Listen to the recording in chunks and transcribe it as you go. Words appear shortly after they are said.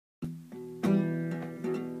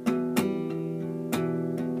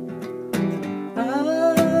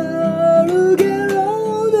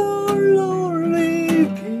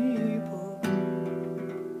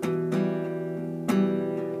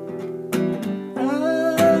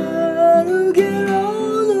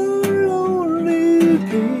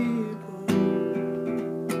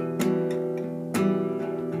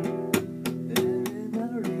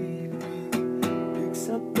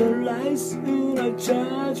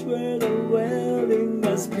church where the wedding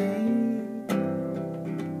must be.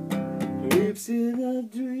 Lives in a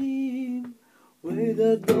dream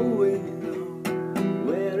without the window,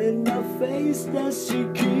 wearing a face that she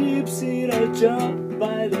keeps in a job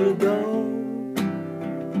by the door.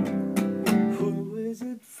 Who is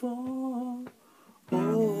it for?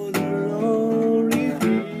 All the lonely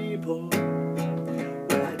people.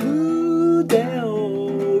 Where do they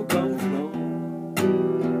all come from?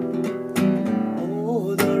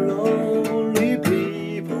 All the lonely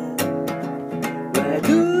people. Where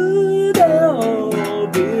do they all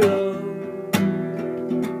belong?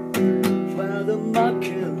 Father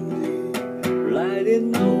Mackenzie,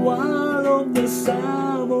 lighting the wall of the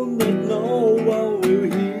sound that no one will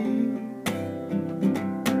hear.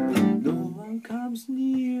 No one comes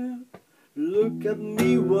near. Look at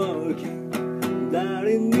me walking down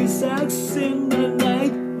in this axe in the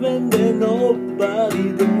night when there's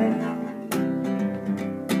nobody there.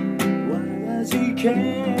 Why does he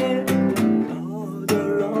care? All the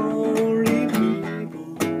lonely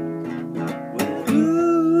people. Where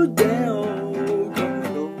do they all come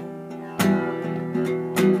from?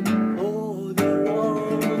 All the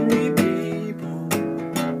lonely people.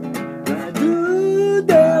 Where do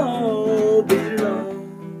they all belong?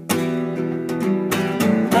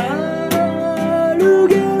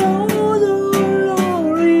 Look at all the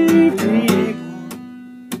lonely people.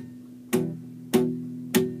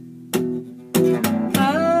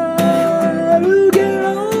 Look at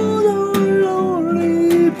all the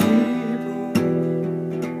lonely people.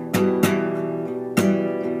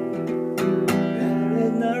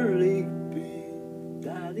 Eleanor Rigby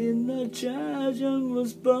died in the church and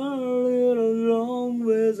was buried along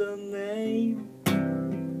with her name.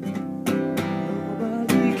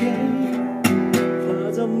 Nobody came.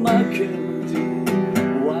 Father Mackenzie,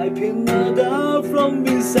 wiping the dust from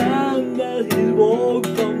his hand as he walked